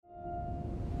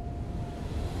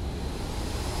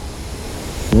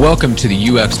Welcome to the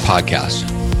UX Podcast,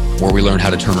 where we learn how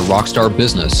to turn a rockstar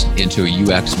business into a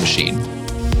UX machine.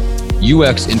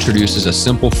 UX introduces a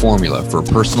simple formula for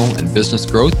personal and business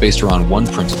growth based around one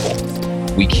principle.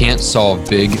 We can't solve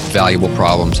big, valuable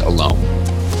problems alone.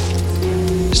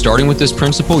 Starting with this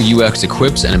principle, UX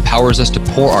equips and empowers us to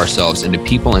pour ourselves into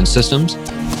people and systems,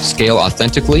 scale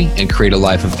authentically, and create a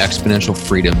life of exponential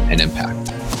freedom and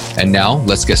impact. And now,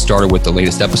 let's get started with the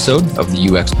latest episode of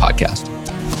the UX Podcast.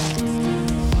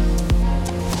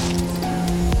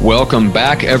 Welcome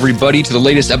back, everybody, to the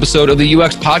latest episode of the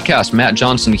UX Podcast. Matt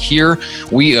Johnson here.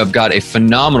 We have got a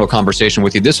phenomenal conversation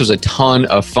with you. This was a ton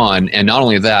of fun. And not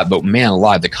only that, but man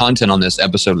alive, the content on this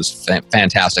episode was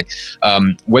fantastic.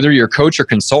 Whether you're a coach or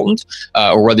consultant,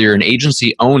 or whether you're an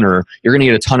agency owner, you're going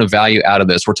to get a ton of value out of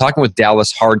this. We're talking with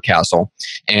Dallas Hardcastle.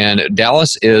 And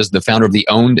Dallas is the founder of The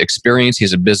Owned Experience.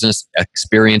 He's a business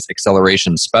experience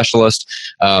acceleration specialist.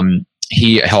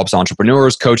 He helps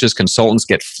entrepreneurs, coaches, consultants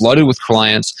get flooded with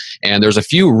clients. And there's a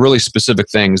few really specific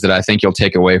things that I think you'll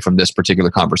take away from this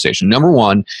particular conversation. Number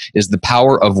one is the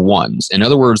power of ones. In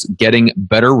other words, getting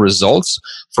better results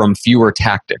from fewer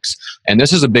tactics. And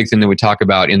this is a big thing that we talk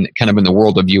about in the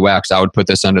world of UX. I would put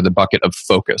this under the bucket of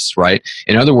focus, right?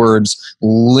 In other words,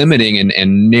 limiting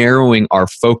and narrowing our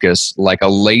focus like a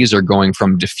laser going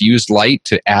from diffused light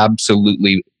to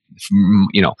absolutely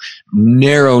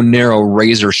narrow,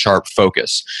 razor sharp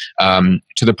focus,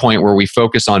 to the point where we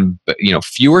focus on,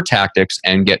 fewer tactics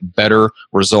and get better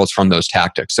results from those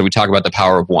tactics. So we talk about the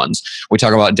power of ones. We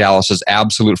talk about Dallas's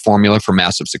absolute formula for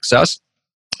massive success,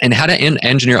 and how to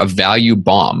engineer a value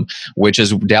bomb, which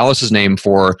is Dallas's name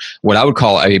for what I would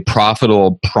call a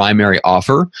profitable primary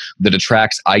offer that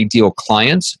attracts ideal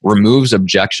clients, removes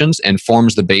objections, and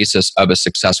forms the basis of a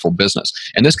successful business.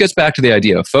 And this gets back to the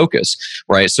idea of focus,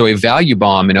 right? So a value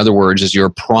bomb, in other words, is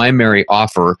your primary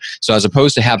offer. So as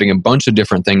opposed to having a bunch of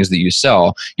different things that you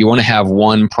sell, you want to have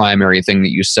one primary thing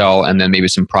that you sell and then maybe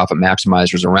some profit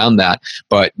maximizers around that.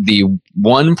 But the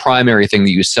one primary thing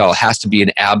that you sell has to be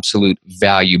an absolute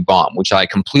value bomb, which I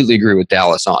completely agree with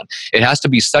Dallas on. It has to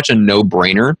be such a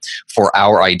no-brainer for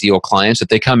our ideal clients that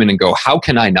they come in and go, how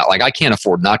can I not? Like, I can't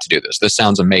afford not to do this. This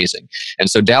sounds amazing. And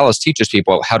so Dallas teaches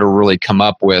people how to really come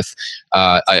up with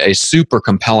a super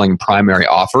compelling primary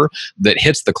offer that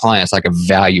hits the clients like a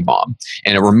value bomb.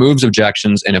 And it removes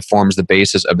objections and it forms the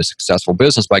basis of a successful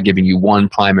business by giving you one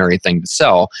primary thing to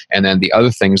sell. And then the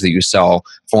other things that you sell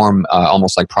form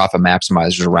almost like profit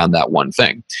maximizers around that one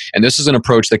thing. And this is an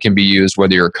approach that can be used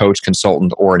whether you're a coach,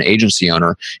 consultant, or an agency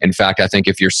owner. In fact, I think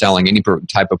if you're selling any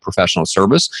type of professional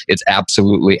service, it's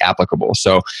absolutely applicable.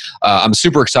 So I'm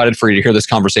super excited for you to hear this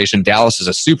conversation. Dallas is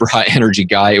a super high energy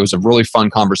guy. It was a really fun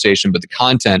conversation, but the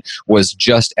content was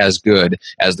just as good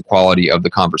as the quality of the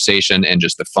conversation and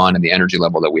just the fun and the energy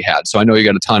level that we had. So I know you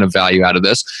got a ton of value out of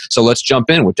this. So let's jump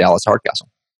in with Dallas Hardcastle.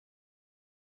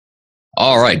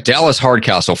 All right, Dallas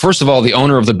Hardcastle. First of all, the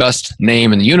owner of the best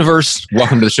name in the universe.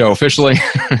 Welcome to the show officially.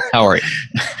 How are you?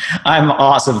 I'm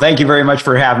awesome. Thank you very much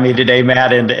for having me today,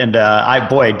 Matt. And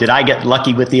did I get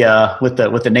lucky with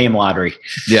the name lottery?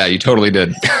 Yeah, you totally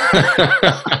did.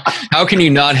 How can you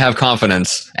not have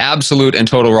confidence, absolute and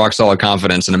total rock solid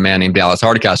confidence in a man named Dallas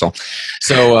Hardcastle?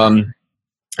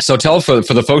 So tell for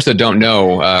the folks that don't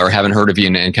know or haven't heard of you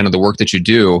and kind of the work that you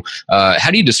do,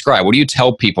 how do you describe, what do you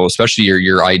tell people, especially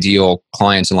your ideal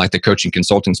clients in like the coaching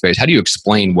consulting space? How do you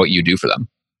explain what you do for them?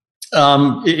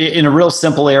 In a real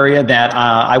simple area that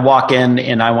I walk in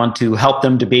and I want to help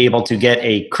them to be able to get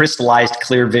a crystallized,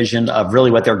 clear vision of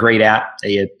really what they're great at.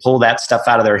 They pull that stuff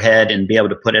out of their head and be able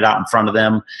to put it out in front of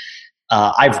them.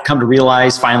 I've come to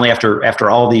realize finally after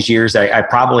all these years, I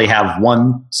probably have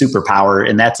one superpower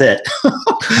and that's it.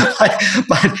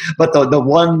 but the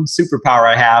one superpower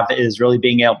I have is really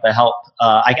being able to help.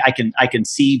 I can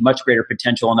see much greater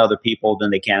potential in other people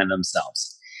than they can in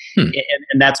themselves.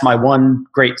 And that's my one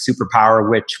great superpower,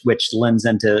 which lends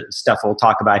into stuff we'll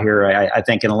talk about here, I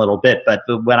think, in a little bit. But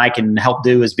what I can help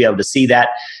do is be able to see that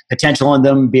potential in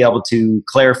them, be able to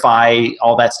clarify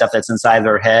all that stuff that's inside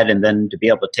their head, and then to be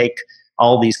able to take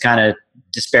all these kind of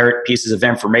disparate pieces of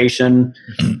information,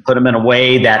 put them in a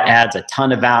way that adds a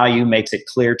ton of value, makes it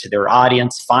clear to their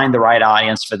audience, find the right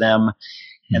audience for them,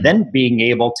 and then being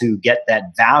able to get that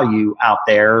value out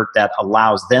there that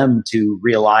allows them to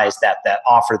realize that that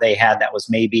offer they had that was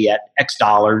maybe at X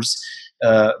dollars,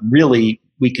 really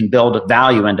we can build a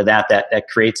value into that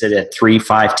creates it at 3,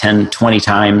 5, 10, 20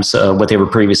 times what they were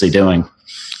previously doing.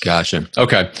 Gotcha.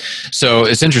 Okay. So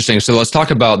it's interesting. So let's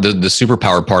talk about the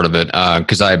superpower part of it,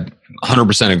 because I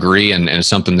 100% agree, and it's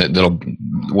something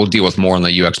we'll deal with more in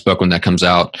the UX book when that comes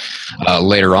out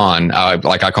later on.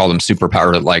 Like I call them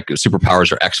superpower, like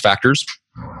superpowers are X factors.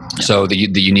 So the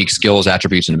unique skills,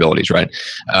 attributes, and abilities, right?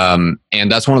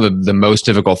 And that's one of the most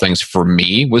difficult things for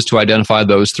me, was to identify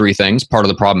those three things. Part of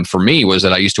the problem for me was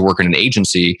that I used to work in an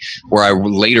agency where I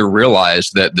later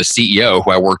realized that the CEO,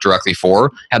 who I worked directly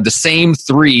for, had the same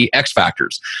three X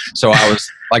factors. So I was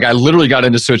like, I literally got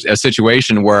into a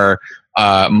situation where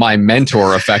my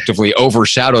mentor effectively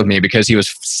overshadowed me because he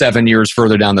was 7 years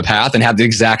further down the path and had the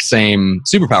exact same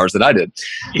superpowers that I did.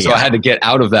 Yeah. So I had to get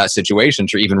out of that situation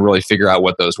to even really figure out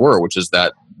what those were, which is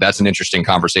that's an interesting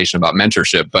conversation about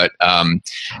mentorship. But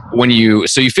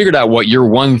you figured out what your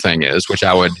one thing is, which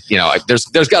I would,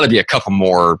 there's got to be a couple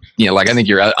more, like I think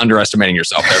you're underestimating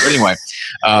yourself there. But anyway,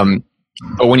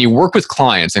 but when you work with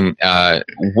clients, and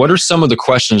what are some of the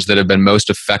questions that have been most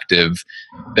effective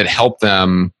that help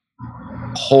them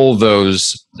pull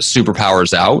those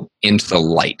superpowers out into the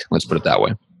light? Let's put it that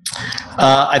way.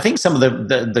 I think some of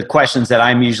the questions that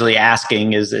I'm usually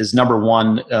asking is number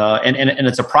one, and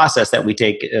it's a process that we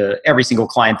take every single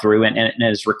client through, and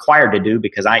is required to do,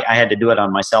 because I had to do it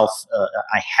on myself.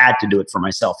 I had to do it for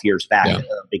myself years back,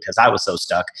 because I was so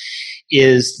stuck.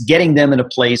 Is getting them in a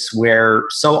place where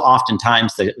so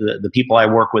oftentimes the people I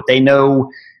work with, they know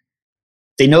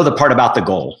the part about the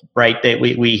goal, right?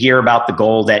 We hear about the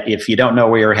goal, that if you don't know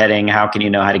where you're heading, how can you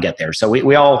know how to get there? So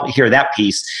we all hear that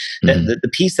piece. Mm-hmm. The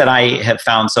piece that I have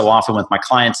found so often with my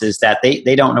clients is that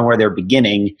they don't know where they're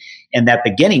beginning. And that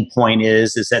beginning point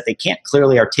is that they can't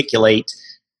clearly articulate,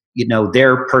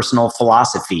 their personal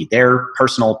philosophy, their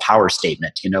personal power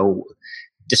statement,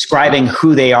 describing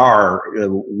who they are,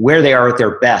 where they are at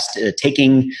their best,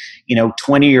 taking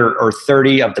 20 or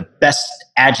 30 of the best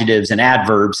adjectives and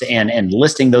adverbs and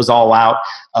listing those all out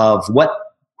of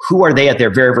who are they at their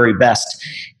very, very best.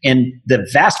 And the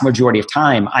vast majority of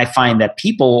time, I find that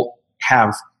people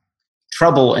have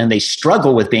trouble and they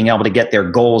struggle with being able to get their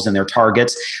goals and their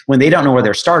targets when they don't know where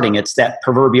they're starting. It's that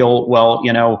proverbial,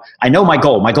 I know my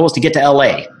goal. My goal is to get to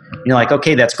LA. You're like,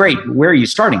 okay, that's great. Where are you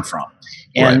starting from?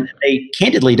 And they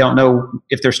candidly don't know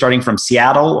if they're starting from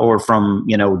Seattle or from,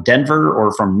 Denver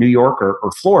or from New York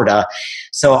or Florida.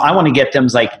 So I want to get them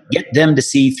to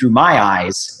see through my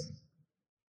eyes,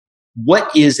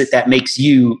 what is it that makes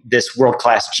you this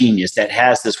world-class genius that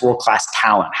has this world-class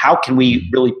talent? How can we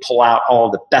really pull out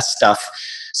all the best stuff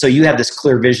so you have this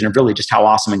clear vision of really just how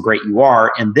awesome and great you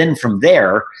are? And then from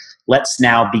there, let's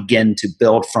now begin to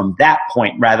build from that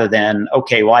point, rather than,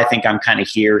 okay, well, I think I'm kind of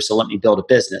here, so let me build a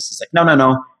business. It's like,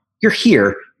 no, you're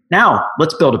here. Now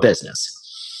let's build a business.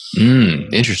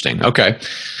 Interesting. Okay.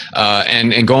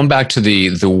 And going back to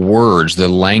the words, the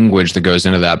language that goes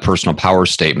into that personal power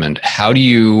statement, how do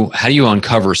you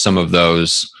uncover some of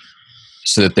those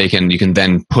so that you can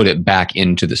then put it back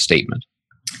into the statement?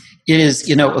 It is,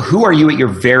 who are you at your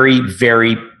very,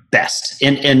 very best?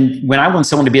 And when I want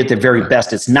someone to be at their very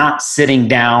best, it's not sitting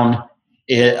down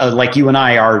like you and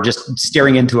I are just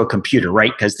staring into a computer,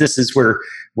 right? Because this is where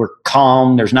we're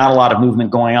calm. There's not a lot of movement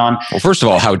going on. Well, first of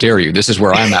all, how dare you? This is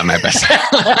where I'm at my best.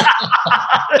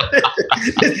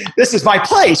 This is my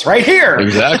place right here.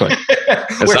 Exactly.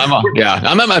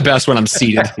 I'm at my best when I'm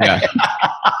seated. Yeah.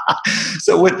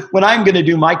 So when I'm going to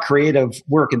do my creative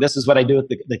work, and this is what I do with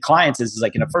the clients, is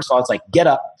like, first of all, it's like, get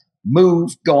up,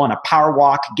 move, go on a power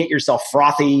walk, get yourself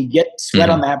frothy, get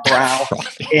sweat on that brow,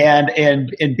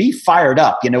 and be fired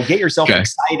up. Get yourself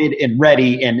excited and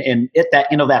ready, and at that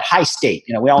that high state.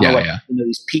 We all know what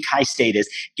this peak high state is.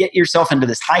 Get yourself into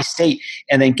this high state,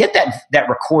 and then get that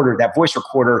recorder, that voice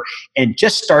recorder, and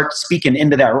just start speaking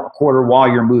into that recorder while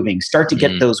you're moving. Start to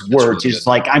get those words. It's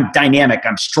like, I'm dynamic,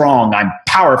 I'm strong, I'm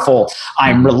powerful,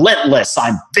 I'm relentless,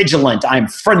 I'm vigilant, I'm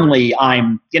friendly,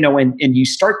 I'm and you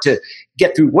start to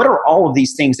get through what are all of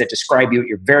these things that describe you at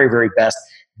your very, very best.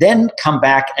 Then come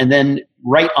back and then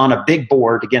write on a big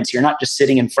board again. So you're not just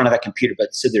sitting in front of that computer,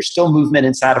 but so there's still movement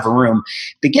inside of a room.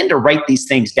 Begin to write these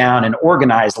things down and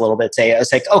organize a little bit. Say,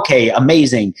 it's like, okay,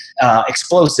 amazing,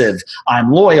 explosive,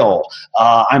 I'm loyal,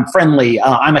 I'm friendly,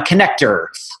 I'm a connector,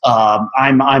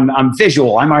 I'm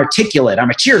visual, I'm articulate,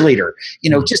 I'm a cheerleader.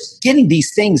 Just getting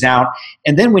these things out.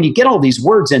 And then when you get all these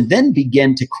words in, then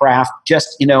begin to craft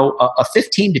just, a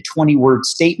 15 to 20 word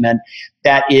statement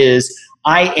that is,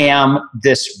 I am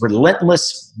this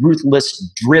relentless,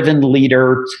 ruthless, driven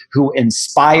leader who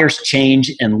inspires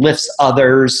change and lifts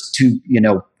others to,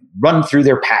 run through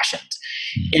their passions.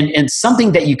 And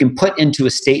something that you can put into a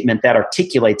statement that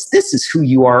articulates this is who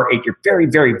you are at your very,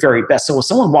 very, very best. So if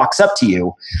someone walks up to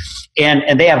you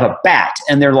and they have a bat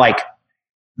and they're like,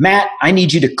 Matt, I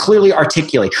need you to clearly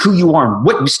articulate who you are and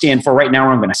what you stand for right now,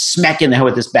 or I'm going to smack you in the head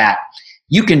with this bat.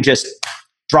 You can just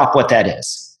drop what that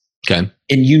is. Okay.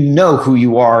 And you know who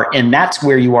you are, and that's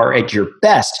where you are at your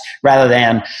best, rather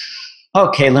than,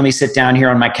 okay, let me sit down here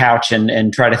on my couch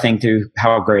and try to think through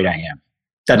how great I am.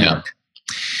 Doesn't work.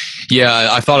 Yeah,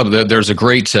 I thought of there's a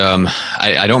great,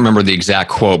 I don't remember the exact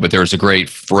quote, but there's a great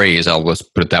phrase, let's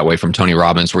put it that way, from Tony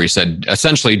Robbins, where he said,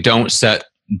 essentially, don't set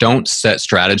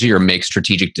strategy or make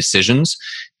strategic decisions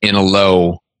in a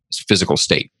low physical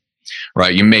state,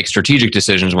 right? You make strategic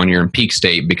decisions when you're in peak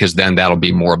state, because then that'll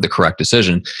be more of the correct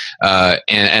decision.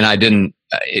 And I didn't,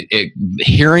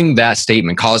 hearing that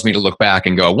statement caused me to look back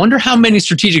and go, I wonder how many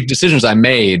strategic decisions I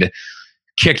made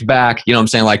kicked back, you know what I'm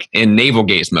saying, like in navel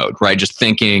gaze mode, right? Just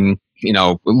thinking,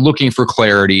 looking for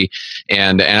clarity.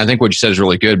 And I think what you said is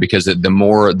really good, because the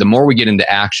more we get into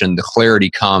action, the clarity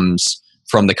comes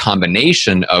from the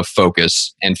combination of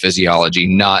focus and physiology,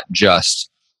 not just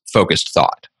focused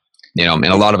thought. And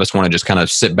a lot of us want to just kind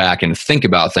of sit back and think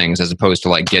about things as opposed to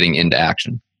like getting into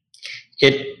action.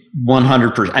 It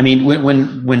 100%. I mean,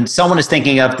 when someone is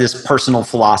thinking of this personal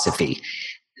philosophy,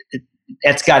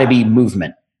 that's got to be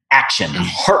movement, action,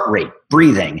 heart rate,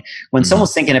 breathing. When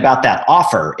someone's thinking about that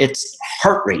offer, it's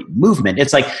heart rate, movement.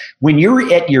 It's like when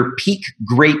you're at your peak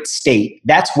great state,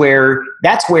 that's where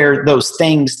those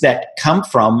things that come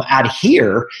from out of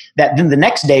here, that then the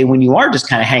next day when you are just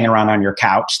kind of hanging around on your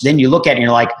couch, then you look at it and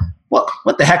you're like, well,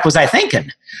 what the heck was I thinking?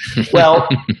 Well,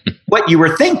 what you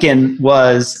were thinking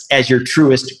was as your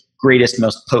truest, greatest,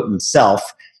 most potent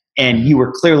self. And you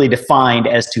were clearly defined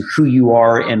as to who you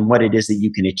are and what it is that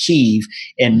you can achieve.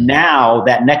 And now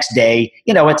that next day,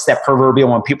 it's that proverbial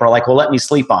when people are like, well, let me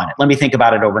sleep on it. Let me think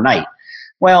about it overnight.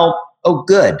 Well, oh,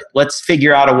 good. Let's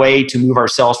figure out a way to move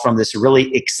ourselves from this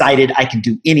really excited, I can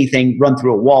do anything, run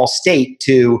through a wall state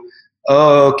to,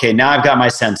 okay, now I've got my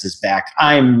senses back.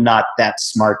 I'm not that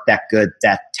smart, that good,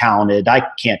 that talented. I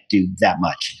can't do that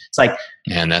much. It's like,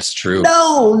 man, that's true.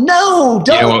 No,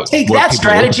 don't take that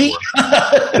strategy.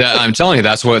 I'm telling you,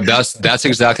 that's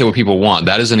exactly what people want.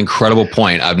 That is an incredible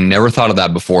point. I've never thought of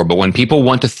that before. But when people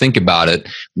want to think about it,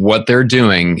 what they're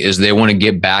doing is they want to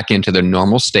get back into their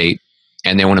normal state,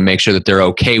 and they want to make sure that they're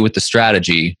okay with the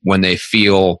strategy when they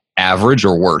feel average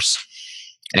or worse.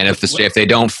 And if they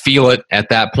don't feel it at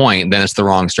that point, then it's the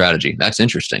wrong strategy. That's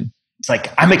interesting. It's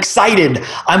like, I'm excited.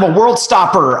 I'm a world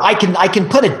stopper. I can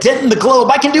put a dent in the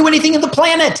globe. I can do anything in the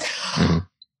planet. Mm-hmm.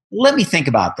 Let me think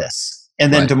about this.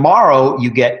 And then tomorrow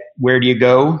where do you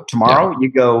go? Tomorrow you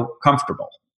go comfortable.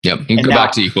 Yep. You can go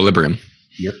back to equilibrium.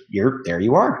 You're there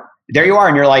you are. There you are.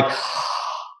 And you're like,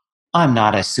 I'm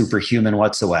not a superhuman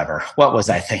whatsoever. What was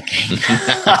I thinking?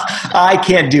 I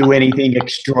can't do anything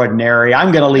extraordinary.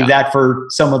 I'm going to leave that for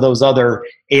some of those other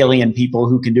alien people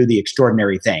who can do the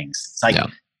extraordinary things. It's like,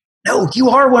 no, you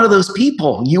are one of those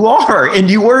people. You are, and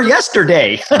you were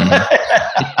yesterday.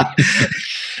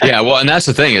 Yeah, well, and that's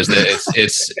the thing is that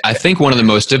it's I think one of the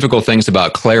most difficult things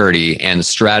about clarity and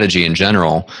strategy in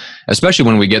general, especially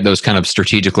when we get those kind of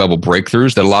strategic level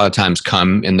breakthroughs that a lot of times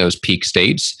come in those peak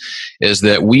states, is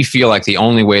that we feel like the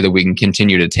only way that we can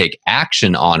continue to take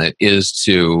action on it is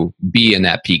to be in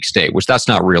that peak state, which that's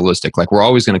not realistic. Like we're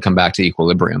always going to come back to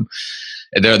equilibrium.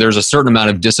 There's a certain amount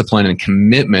of discipline and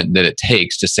commitment that it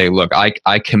takes to say, look,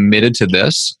 I committed to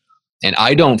this, and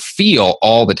I don't feel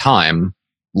all the time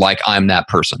like I'm that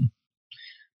person.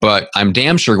 But I'm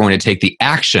damn sure going to take the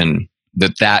action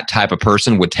that type of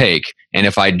person would take. And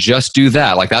if I just do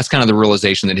that, like that's kind of the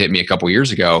realization that hit me a couple years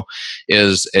ago,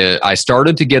 is I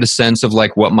started to get a sense of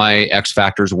like what my X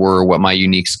factors were, what my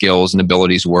unique skills and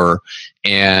abilities were.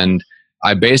 And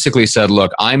I basically said,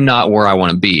 look, I'm not where I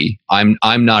want to be. I'm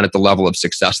not at the level of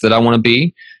success that I want to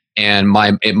be. And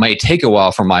it might take a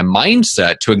while for my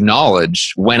mindset to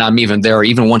acknowledge when I'm even there,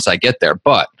 even once I get there.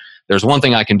 But there's one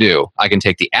thing I can do. I can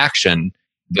take the action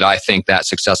that I think that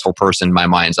successful person in my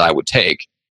mind's eye would take,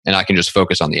 and I can just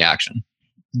focus on the action.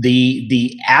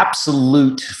 The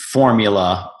absolute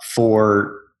formula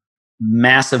for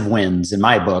massive wins in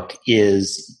my book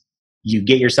is you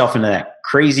get yourself into that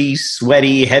crazy,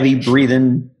 sweaty, heavy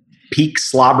breathing, peak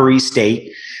slobbery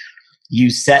state.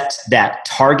 You set that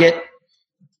target,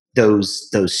 those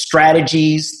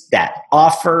strategies, that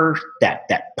offer, that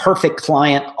perfect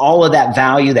client, all of that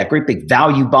value, that great big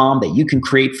value bomb that you can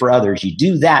create for others. You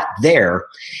do that there,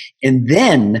 and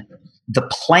then the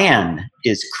plan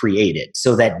is created.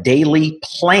 So that daily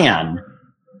plan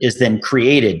is then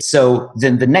created. So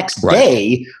then the next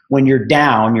day, when you're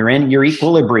down, you're in your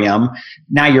equilibrium.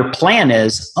 Now your plan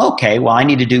is, okay, well, I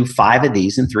need to do 5 of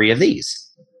these and 3 of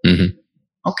these. Mm-hmm.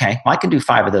 Okay, well, I can do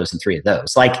 5 of those and 3 of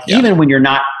those. Like even when you're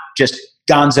not just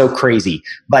gonzo crazy,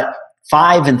 but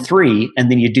 5 and 3,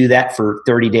 and then you do that for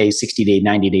 30 days, 60 days,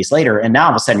 90 days later. And now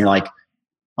all of a sudden you're like,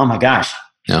 oh my gosh,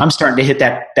 I'm starting to hit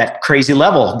that crazy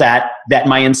level that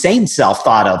my insane self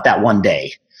thought of that one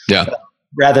day. Yeah.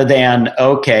 Rather than,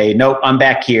 okay, nope, I'm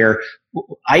back here.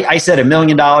 I said $1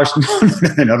 million.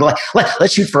 No.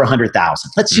 Let's shoot for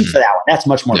 100,000. Let's shoot for that one. That's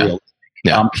much more realistic.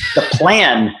 Yeah. The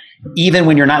plan, even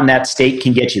when you're not in that state,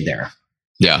 can get you there.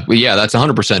 Yeah. Well, yeah, that's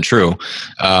 100% true.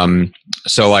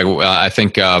 So like, I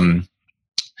think,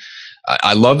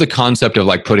 I love the concept of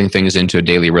like putting things into a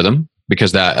daily rhythm,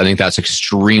 because I think that's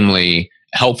extremely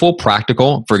helpful,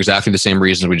 practical, for exactly the same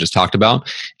reasons we just talked about.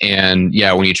 And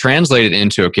yeah, when you translate it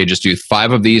into, okay, just do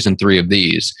 5 of these and 3 of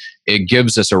these, it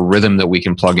gives us a rhythm that we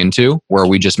can plug into where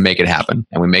we just make it happen,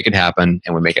 and we make it happen,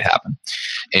 and we make it happen.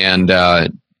 And I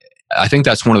think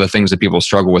that's one of the things that people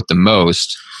struggle with the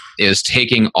most, is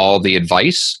taking all the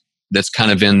advice that's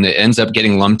kind of ends up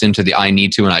getting lumped into the I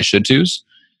need to and I should to's,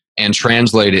 and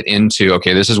translate it into,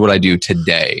 okay, this is what I do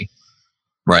today.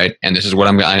 Right. And this is what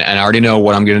and I already know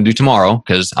what I'm going to do tomorrow,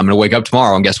 because I'm going to wake up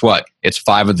tomorrow and guess what? It's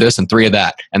 5 of this and 3 of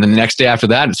that. And then the next day after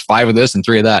that, it's 5 of this and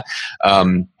 3 of that.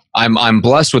 I'm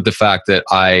blessed with the fact that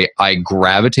I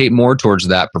gravitate more towards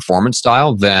that performance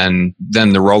style than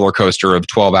the roller coaster of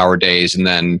 12-hour days and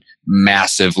then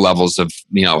massive levels of,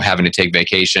 having to take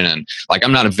vacation. And like,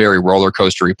 I'm not a very roller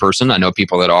coastery person. I know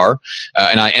people that are,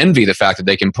 and I envy the fact that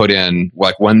they can put in,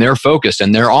 like, when they're focused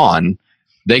and they're on,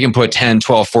 they can put 10,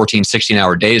 12, 14,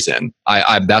 16-hour days in.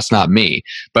 That's not me.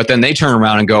 But then they turn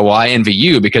around and go, well, I envy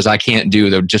you because I can't do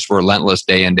the just relentless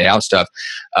day in, day out stuff.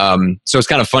 So it's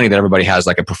kind of funny that everybody has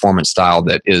like a performance style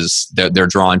that they're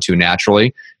drawn to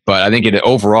naturally. But I think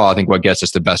overall, I think what gets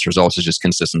us the best results is just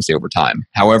consistency over time,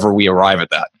 however we arrive at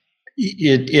that.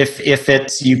 If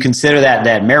it's, you consider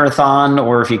that marathon,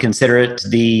 or if you consider it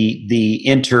the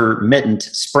intermittent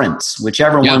sprints,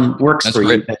 whichever one works for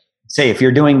you. Say if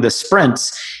you're doing the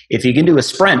sprints, if you can do a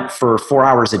sprint for 4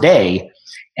 hours a day,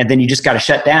 and then you just got to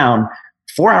shut down,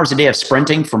 4 hours a day of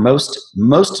sprinting for most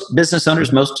business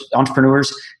owners, most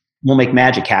entrepreneurs will make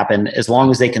magic happen, as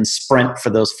long as they can sprint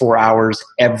for those 4 hours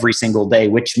every single day,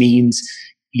 which means,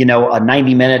 a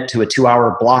 90-minute to a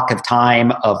 2-hour block of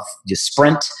time of just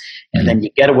sprint. And then you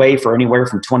get away for anywhere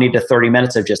from 20 to 30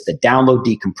 minutes of just the download,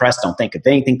 decompress, don't think of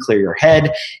anything, clear your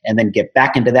head, and then get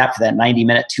back into that for that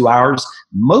 90-minute, 2 hours.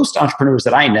 Most entrepreneurs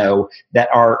that I know that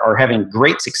are having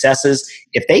great successes,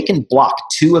 if they can block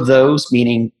 2 of those,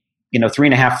 meaning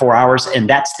 3.5, 4 hours, and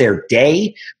that's their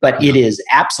day, but it is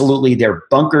absolutely, they're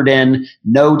bunkered in,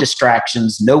 no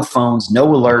distractions, no phones, no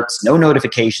alerts, no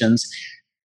notifications.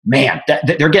 Man,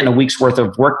 they're getting a week's worth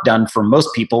of work done for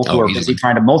most people who are busy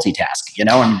trying to multitask,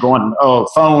 and going, oh,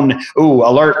 phone, oh,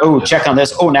 alert, oh, check on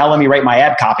this, oh, now let me write my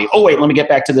ad copy, oh, wait, let me get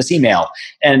back to this email,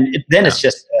 and then it's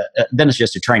just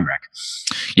a train wreck.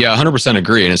 Yeah, 100%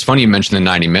 agree. And it's funny you mentioned the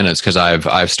 90 minutes, because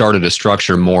I've started to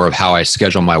structure more of how I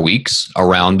schedule my weeks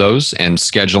around those, and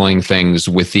scheduling things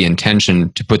with the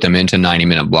intention to put them into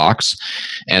 90-minute blocks.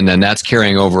 And then that's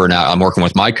carrying over. Now I'm working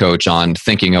with my coach on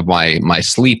thinking of my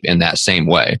sleep in that same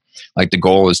way. Like the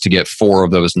goal is to get 4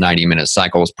 of those 90-minute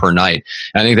cycles per night.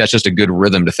 And I think that's just a good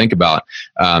rhythm to think about,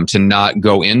 to not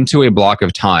go into a block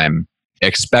of time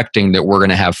expecting that we're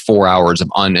going to have 4 hours of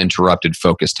uninterrupted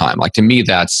focus time. Like, to me,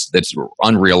 that's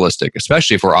unrealistic,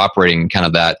 especially if we're operating in kind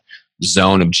of that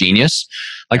zone of genius.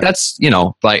 Like that's,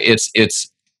 like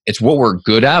it's what we're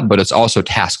good at, but it's also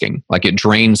tasking. Like it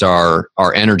drains our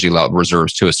energy level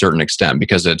reserves to a certain extent,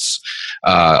 because it's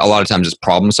a lot of times it's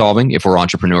problem solving. If we're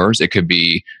entrepreneurs, it could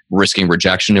be risking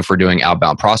rejection if we're doing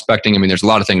outbound prospecting. I mean, there's a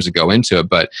lot of things that go into it,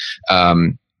 but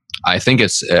I think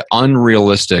it's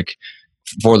unrealistic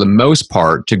for the most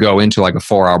part to go into like a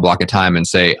 4-hour block of time and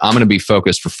say, I'm going to be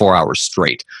focused for 4 hours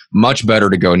straight. Much better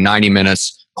to go 90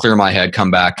 minutes, clear my head,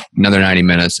 come back, another 90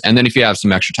 minutes. And then if you have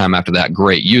some extra time after that,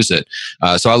 great, use it.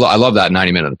 So I love that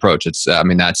 90-minute approach. It's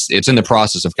in the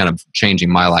process of kind of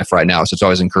changing my life right now. So it's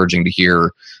always encouraging to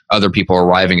hear other people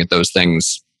arriving at those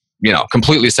things,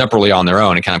 completely separately on their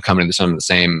own and kind of coming to some of the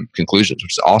same conclusions,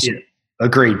 which is awesome. Yeah.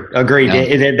 Agreed.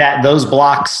 Yeah. That those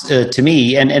blocks to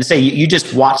me, and say you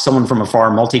just watch someone from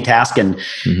afar multitask and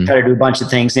try to do a bunch of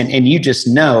things, and you just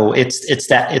know it's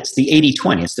the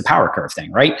 80-20, it's the power curve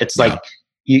thing, right? It's like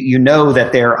you know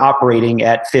that they're operating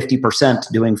at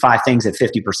 50%, doing 5 things at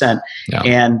 50%,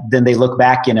 and then they look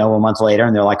back, a month later,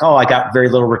 and they're like, oh, I got very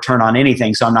little return on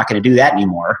anything, so I'm not going to do that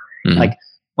anymore. Like,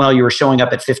 well, you were showing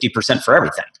up at 50% for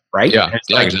everything, right? Yeah,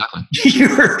 yeah, exactly. You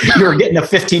were getting a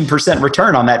 15%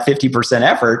 return on that 50%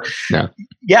 effort.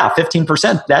 Yeah,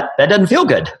 15%, that doesn't feel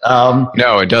good.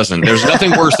 No, it doesn't. There's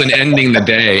nothing worse than ending the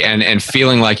day and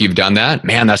feeling like you've done that.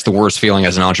 Man, that's the worst feeling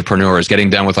as an entrepreneur, is getting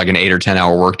done with like an 8 or 10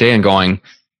 hour workday and going,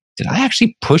 did I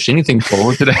actually push anything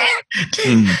forward today?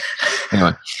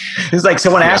 Anyway. It's like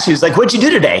someone asked you, it's like, what'd you do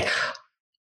today?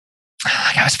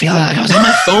 Like I was feeling like I was on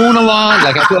my phone a lot.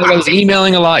 Like I feel like I was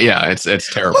emailing a lot. Yeah,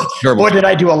 it's terrible. Terrible. Boy, did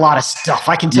I do a lot of stuff.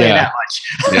 I can tell you that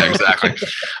much. Yeah, exactly.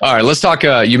 All right, let's talk.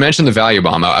 You mentioned the value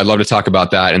bomb. I'd love to talk about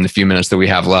that in the few minutes that we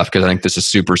have left, because I think this is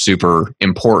super, super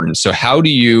important. So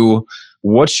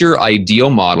what's your ideal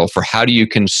model for how do you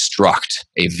construct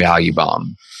a value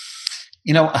bomb?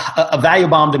 You know, a value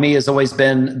bomb to me has always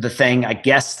been the thing, I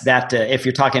guess, that if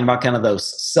you're talking about kind of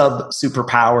those sub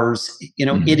superpowers, you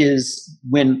know, it is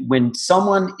when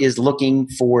someone is looking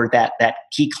for that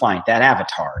key client, that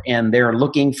avatar, and they're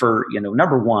looking for, you know,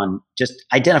 number one, just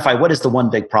identify what is the one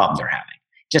big problem they're having.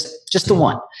 Just the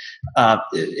one.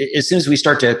 As soon as we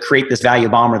start to create this value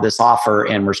bomb or this offer,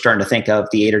 and we're starting to think of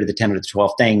the 8 or the 10 or the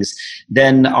 12 things,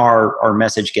 then our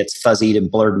message gets fuzzied and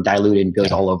blurred and diluted and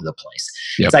goes all over the place.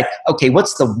 Yep. It's like, okay,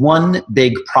 what's the one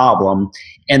big problem?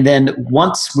 And then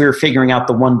once we're figuring out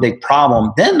the one big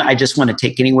problem, then I just want to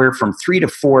take anywhere from 3 to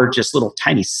 4 just little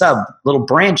tiny little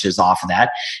branches off of that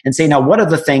and say, now what are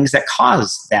the things that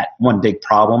cause that one big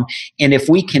problem? And if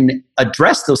we can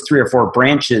address those 3 or 4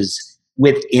 branches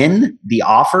within the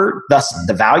offer, thus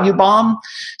the value bomb.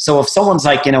 So if someone's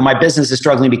like, you know, my business is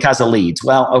struggling because of leads,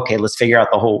 well, okay, let's figure out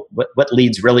what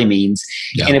leads really means.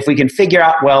 Yeah. And if we can figure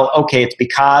out, well, okay, it's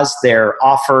because their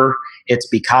offer, it's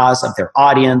because of their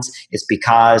audience, it's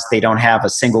because they don't have a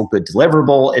single good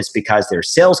deliverable, it's because their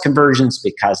sales conversions,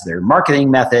 because their marketing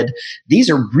method.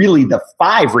 These are really the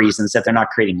 5 reasons that they're not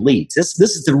creating leads. This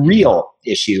is the real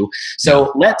issue.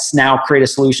 So let's now create a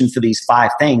solution for these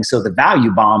 5 things. So the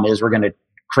value bomb is, we're going to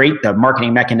create the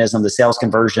marketing mechanism, the sales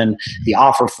conversion, the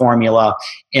offer formula,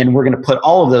 and we're going to put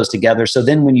all of those together. So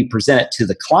then when you present it to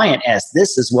the client as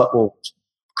this is what will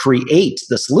create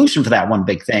the solution for that one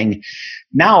big thing,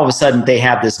 now all of a sudden they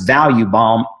have this value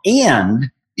bomb.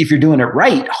 And if you're doing it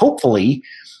right, hopefully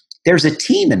there's a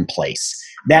team in place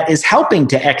that is helping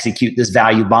to execute this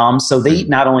value bomb. So they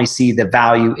not only see the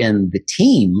value in the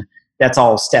team that's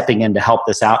all stepping in to help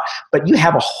this out, but you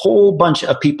have a whole bunch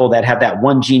of people that have that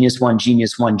one genius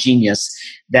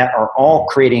that are all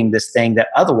creating this thing that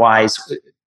otherwise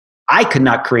I could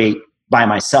not create by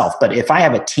myself. But if I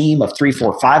have a team of 3,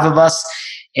 4, 5 of us,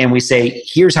 and we say,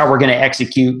 here's how we're going to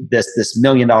execute this $1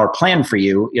 million plan for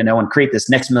you, you know, and create this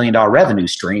next $1 million revenue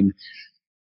stream,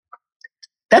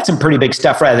 that's some pretty big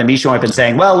stuff, rather than me showing up and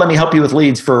saying, well, let me help you with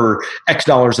leads for X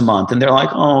dollars a month. And they're like,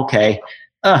 oh, okay.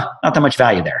 Not that much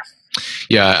value there.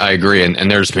 Yeah, I agree. And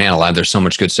there's so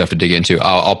much good stuff to dig into.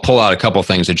 I'll pull out a couple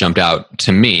things that jumped out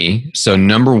to me. So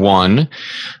number one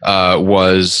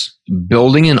was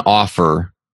building an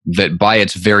offer that by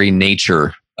its very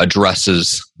nature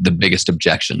addresses the biggest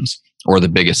objections or the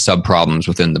biggest sub-problems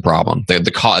within the problem.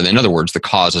 In other words, the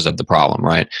causes of the problem,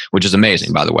 right? Which is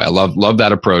amazing, by the way. I love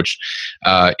that approach.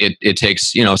 It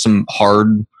takes, you know, some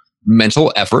hard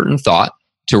mental effort and thought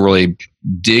to really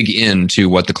dig into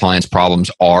what the client's problems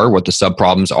are, what the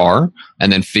sub-problems are,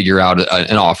 and then figure out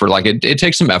an offer. Like it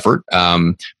takes some effort,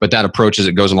 but that approach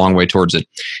it goes a long way towards it.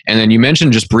 And then you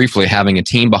mentioned just briefly having a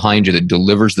team behind you that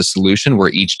delivers the solution, where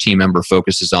each team member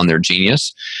focuses on their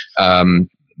genius.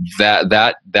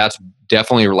 That's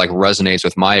definitely like resonates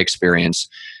with my experience,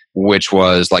 which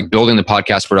was like building the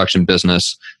podcast production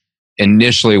business.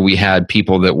 Initially, we had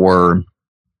people that were,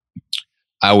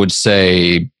 I would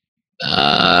say,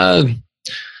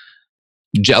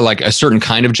 like a certain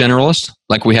kind of generalist.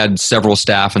 Like we had several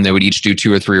staff and they would each do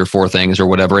 2 or 3 or 4 things or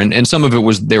whatever. And some of it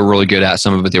was they were really good at,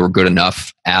 some of it they were good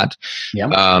enough at.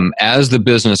 Yep. As the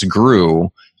business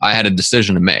grew, I had a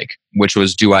decision to make, which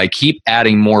was, do I keep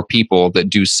adding more people that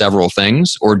do several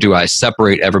things, or do I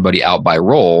separate everybody out by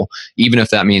role, even if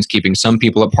that means keeping some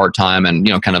people at part-time and,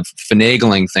 you know, kind of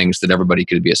finagling things that everybody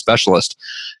could be a specialist.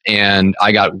 And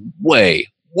I got way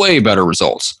better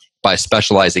results by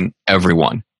specializing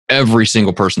everyone. Every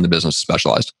single person in the business is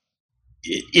specialized.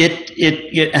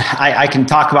 I can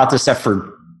talk about this stuff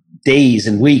for days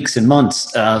and weeks and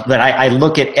months, but I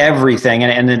look at everything,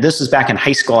 and this was back in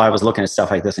high school. I was looking at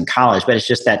stuff like this in college, but it's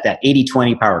just that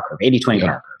 80-20 power curve. 80-20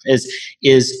 power curve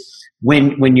is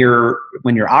when you're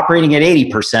operating at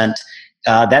 80%.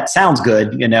 That sounds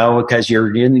good, you know, because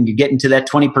you're getting to that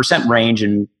 20% range,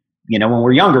 and when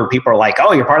we're younger, people are like,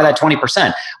 oh, you're part of that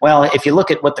 20%. Well, if you look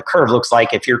at what the curve looks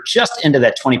like, if you're just into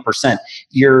that 20%,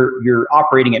 you're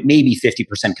operating at maybe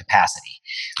 50% capacity.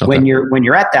 Okay. When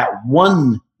you're at that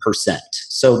 1%,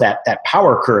 so that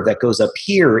power curve that goes up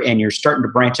here and you're starting to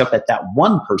branch up at that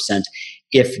 1%,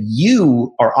 if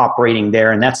you are operating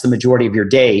there and that's the majority of your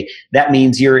day, that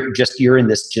means you're in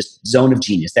this just zone of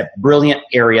genius, that brilliant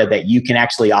area that you can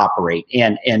actually operate.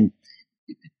 And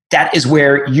that is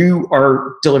where you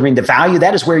are delivering the value.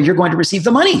 That is where you're going to receive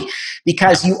the money,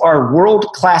 because you are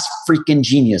world-class freaking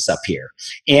genius up here.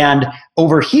 And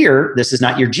over here, this is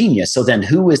not your genius. So then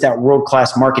who is that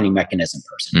world-class marketing mechanism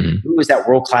person? Mm-hmm. Who is that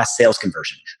world-class sales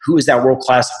conversion? Who is that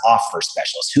world-class offer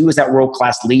specialist? Who is that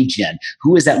world-class lead gen?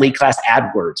 Who is that lead-class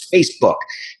AdWords, Facebook,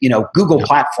 Google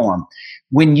platform?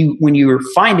 When you're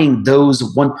finding those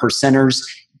 1%ers,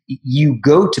 you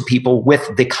go to people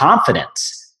with the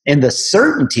confidence and the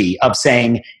certainty of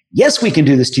saying, yes, we can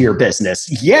do this to your business.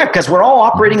 Yeah, because we're all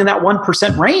operating in that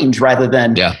 1% range rather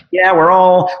than, we're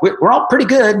all pretty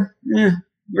good.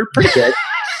 We're pretty good.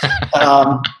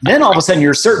 Then all of a sudden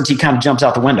your certainty kind of jumps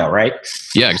out the window, right?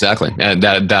 Yeah, exactly. And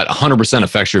that 100%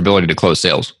 affects your ability to close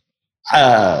sales.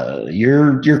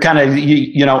 You're kind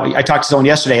of, I talked to someone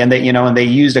yesterday and they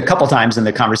used a couple times in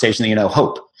the conversation,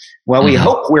 hope. Well, we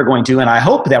hope we're going to, and I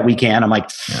hope that we can. I'm like,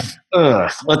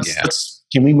 let's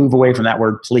can we move away from that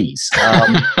word, please?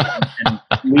 And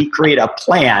we create a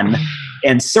plan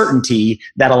and certainty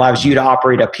that allows you to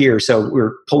operate up here. So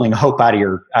we're pulling hope out of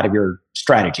your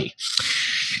strategy.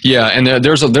 Yeah, and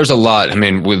there's a lot. I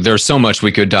mean, there's so much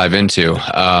we could dive into.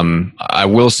 I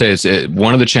will say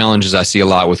one of the challenges I see a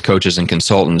lot with coaches and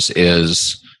consultants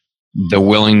is the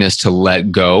willingness to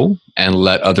let go and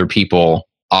let other people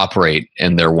operate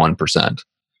in their 1%.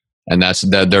 And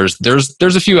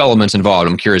there's a few elements involved.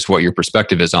 I'm curious what your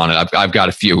perspective is on it. I've got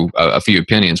a few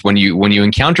opinions. When you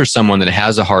encounter someone that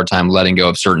has a hard time letting go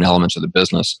of certain elements of the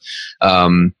business,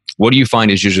 what do you find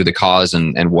is usually the cause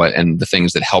and the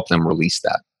things that help them release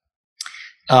that?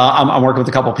 I'm working with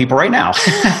a couple of people right now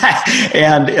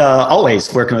and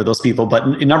always working with those people.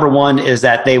 But number one is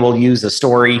that they will use a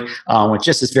story, which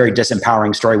just is very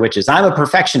disempowering story, which is, I'm a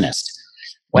perfectionist.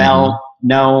 Well,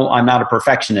 no, I'm not a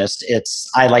perfectionist.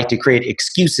 I like to create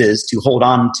excuses to hold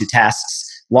on to tasks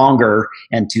longer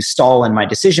and to stall in my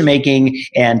decision making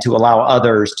and to allow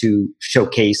others to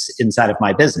showcase inside of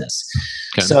my business.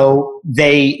 Okay. So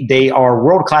they are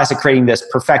world class at creating this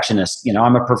perfectionist.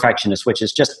 I'm a perfectionist, which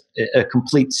is just a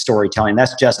complete storytelling.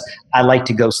 That's just, I like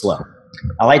to go slow.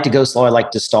 I like to go slow. I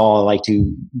like to stall. I like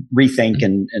to rethink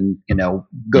and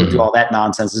go through all that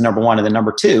nonsense is number one. And then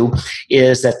number two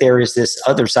is that there is this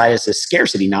other side, is this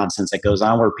scarcity nonsense that goes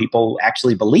on where people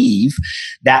actually believe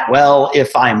that, well,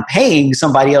 if I'm paying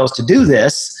somebody else to do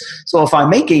this, so if I'm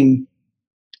making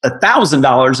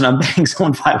 $1,000 and I'm paying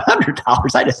someone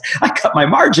 $500, I cut my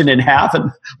margin in half, and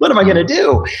what am I going to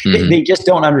do? Mm-hmm. They just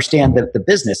don't understand the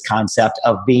business concept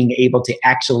of being able to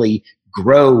actually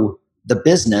grow the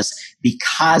business,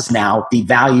 because now the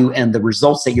value and the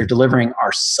results that you're delivering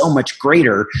are so much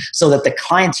greater, so that the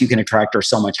clients you can attract are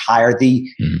so much higher. The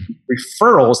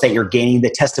referrals that you're gaining,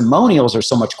 the testimonials are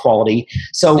so much quality.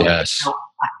 So yes.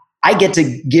 I get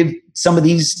to give some of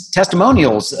these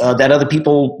testimonials that other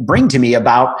people bring to me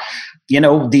about,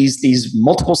 these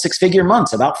multiple six-figure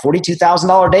months, about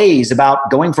 $42,000 days, about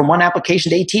going from one application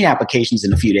to 18 applications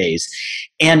in a few days.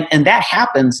 And that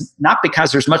happens not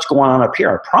because there's much going on up here,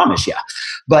 I promise you,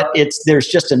 but there's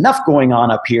just enough going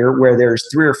on up here where there's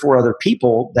 3 or 4 other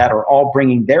people that are all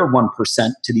bringing their 1%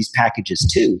 to these packages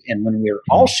too. And when we're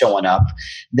all showing up,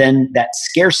 then that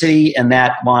scarcity and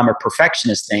that, well, I'm a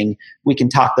perfectionist thing, we can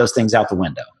talk those things out the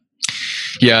window.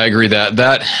 Yeah, I agree that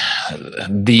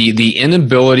the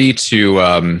inability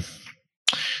to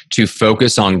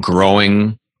focus on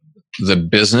growing the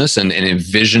business and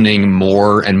envisioning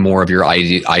more and more of your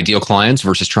ideal clients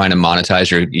versus trying to monetize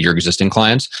your existing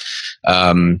clients,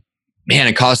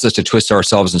 it causes us to twist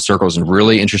ourselves in circles in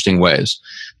really interesting ways.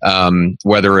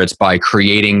 Whether it's by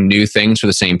creating new things for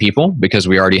the same people, because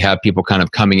we already have people kind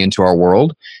of coming into our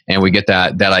world, and we get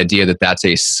that idea that that's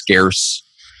a scarce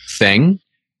thing.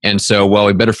 And so,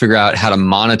 we better figure out how to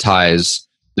monetize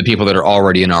the people that are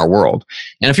already in our world.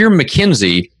 And if you're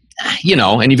McKinsey,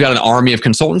 and you've got an army of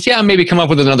consultants, maybe come up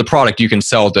with another product you can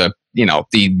sell to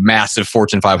the massive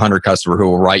Fortune 500 customer who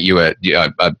will write you a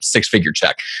 6-figure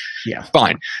check. Yeah.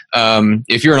 Fine.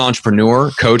 If you're an entrepreneur,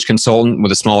 coach, consultant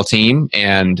with a small team,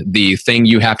 and the thing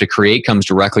you have to create comes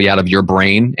directly out of your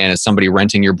brain, and it's somebody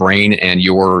renting your brain and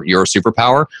your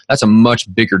superpower, that's a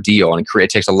much bigger deal, and it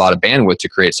takes a lot of bandwidth to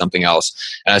create something else.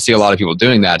 And I see a lot of people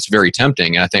doing that. It's very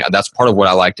tempting, and I think that's part of what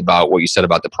I liked about what you said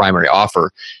about the primary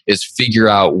offer is figure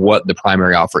out what the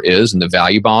primary offer is and the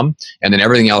value bomb, and then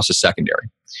everything else is secondary.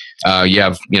 You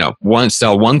have,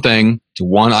 sell one thing to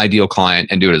one ideal client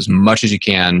and do it as much as you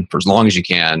can for as long as you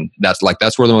can. That's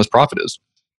where the most profit is.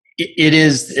 It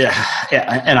is,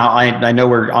 and I know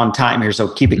we're on time here, so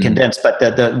keep it condensed. But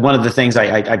the one of the things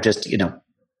I've just, I've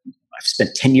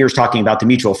spent 10 years talking about the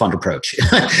mutual fund approach.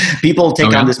 People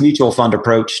take on this mutual fund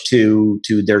approach to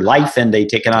their life, and they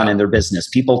take it on in their business.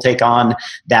 People take on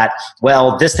that,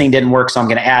 well, this thing didn't work, so I'm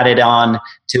going to add it on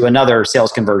to another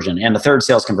sales conversion and a third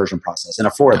sales conversion process and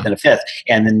a fourth and a fifth.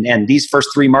 And these first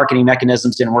 3 marketing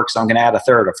mechanisms didn't work, so I'm going to add a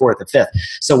third, a fourth, a fifth.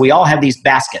 So we all have these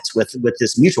baskets with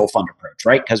this mutual fund approach,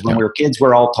 right? Because when we were kids,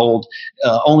 we're all told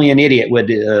only an idiot would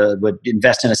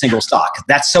invest in a single stock.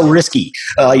 That's so risky.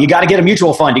 You got to get a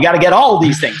mutual fund. You got to get all of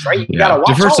these things, right? You got to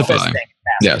watch diversify. All of this thing.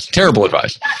 Yes, terrible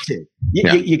advice.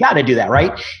 You got to do that,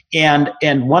 right? And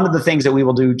one of the things that we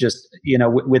will do just,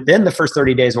 within the first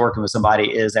 30 days of working with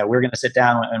somebody is that we're going to sit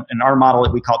down in our model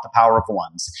that we call it the power of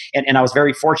ones. And I was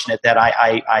very fortunate that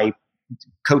I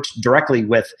coached directly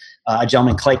with a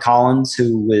gentleman, Clay Collins,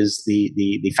 who was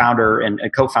the founder and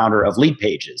co-founder of Lead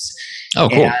Pages. Oh,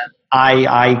 cool. And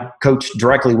I coached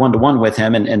directly one-to-one with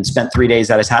him and spent 3 days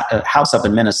at his house up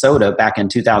in Minnesota back in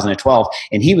 2012.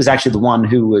 And he was actually the one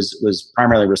who was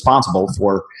primarily responsible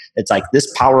for, it's like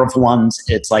this power of ones.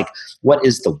 It's like, what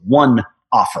is the one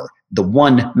offer, the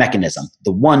one mechanism,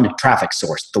 the one traffic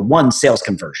source, the one sales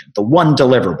conversion, the one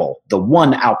deliverable, the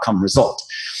one outcome result.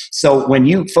 So when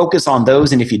you focus on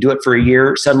those, and if you do it for a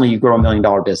year, suddenly you grow $1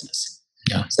 million business.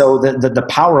 Yeah. So the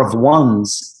power of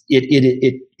ones,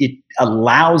 it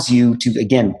allows you to,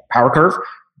 again, power curve,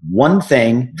 one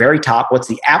thing, very top, what's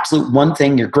the absolute one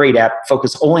thing you're great at,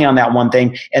 focus only on that one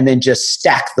thing, and then just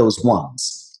stack those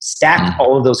ones. Stack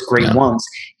all of those great ones,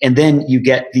 and then you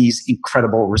get these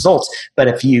incredible results. But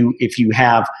if you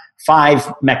have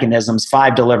 5 mechanisms,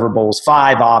 5 deliverables,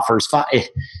 5 offers,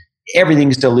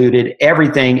 everything's diluted,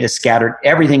 everything is scattered,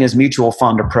 everything is mutual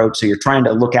fund approach. So you're trying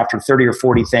to look after 30 or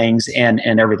 40 things, and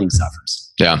everything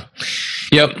suffers. Yeah.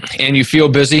 Yep. And you feel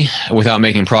busy without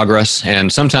making progress.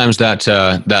 And sometimes that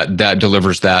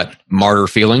delivers that martyr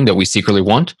feeling that we secretly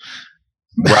want,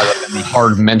 rather than the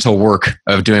hard mental work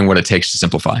of doing what it takes to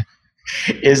simplify.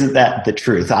 Isn't that the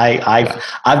truth?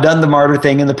 I've done the martyr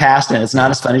thing in the past, and it's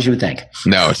not as fun as you would think.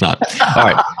 No, it's not. All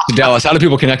right. So Dallas, how do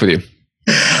people connect with you?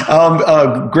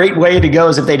 A great way to go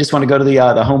is if they just want to go to the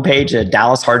homepage at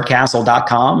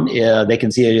dallashardcastle.com. They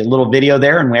can see a little video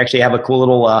there, and we actually have a cool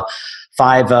little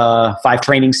 5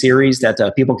 training series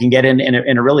that people can get in, and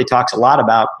it really talks a lot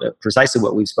about precisely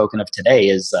what we've spoken of today,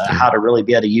 is how to really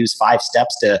be able to use 5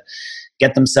 steps to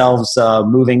get themselves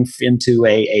moving into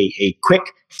a quick,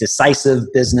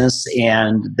 decisive business,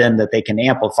 and then that they can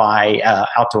amplify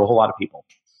out to a whole lot of people.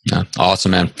 Yeah,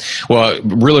 awesome, man. Well,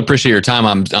 really appreciate your time.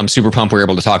 I'm super pumped we were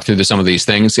able to talk through some of these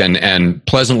things, and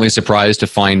pleasantly surprised to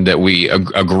find that we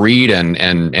agreed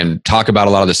and talk about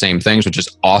a lot of the same things, which is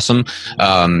awesome.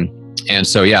 And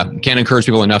so, can't encourage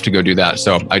people enough to go do that.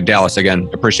 So, Dallas, again,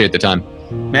 appreciate the time.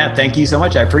 Matt, thank you so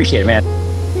much. I appreciate it, man.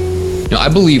 I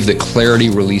believe that clarity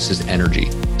releases energy.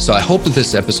 So I hope that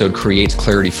this episode creates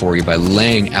clarity for you by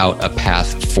laying out a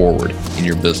path forward in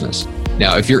your business.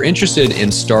 Now, if you're interested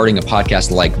in starting a podcast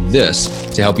like this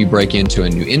to help you break into a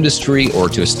new industry or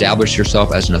to establish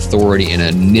yourself as an authority in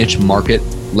a niche market,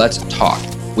 let's talk.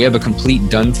 We have a complete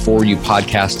done-for-you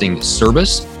podcasting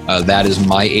service. That is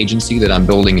my agency that I'm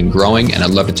building and growing, and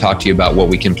I'd love to talk to you about what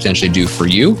we can potentially do for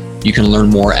you. You can learn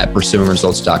more at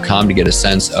pursuingresults.com to get a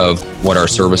sense of what our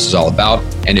service is all about.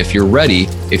 And if you're ready,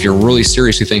 if you're really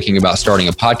seriously thinking about starting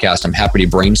a podcast, I'm happy to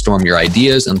brainstorm your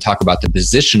ideas and talk about the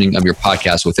positioning of your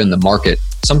podcast within the market,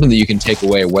 something that you can take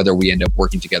away whether we end up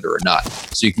working together or not.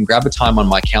 So you can grab a time on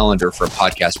my calendar for a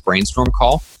podcast brainstorm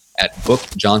call at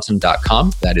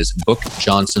bookjohnson.com. That is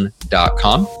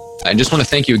bookjohnson.com. I just want to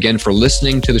thank you again for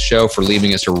listening to the show, for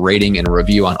leaving us a rating and a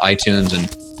review on iTunes,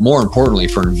 and more importantly,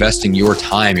 for investing your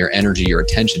time, your energy, your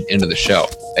attention into the show.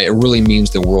 It really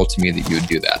means the world to me that you would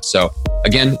do that. So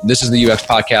again, this is the UX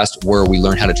Podcast, where we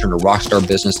learn how to turn a rockstar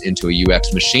business into a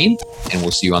UX machine, and we'll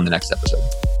see you on the next episode.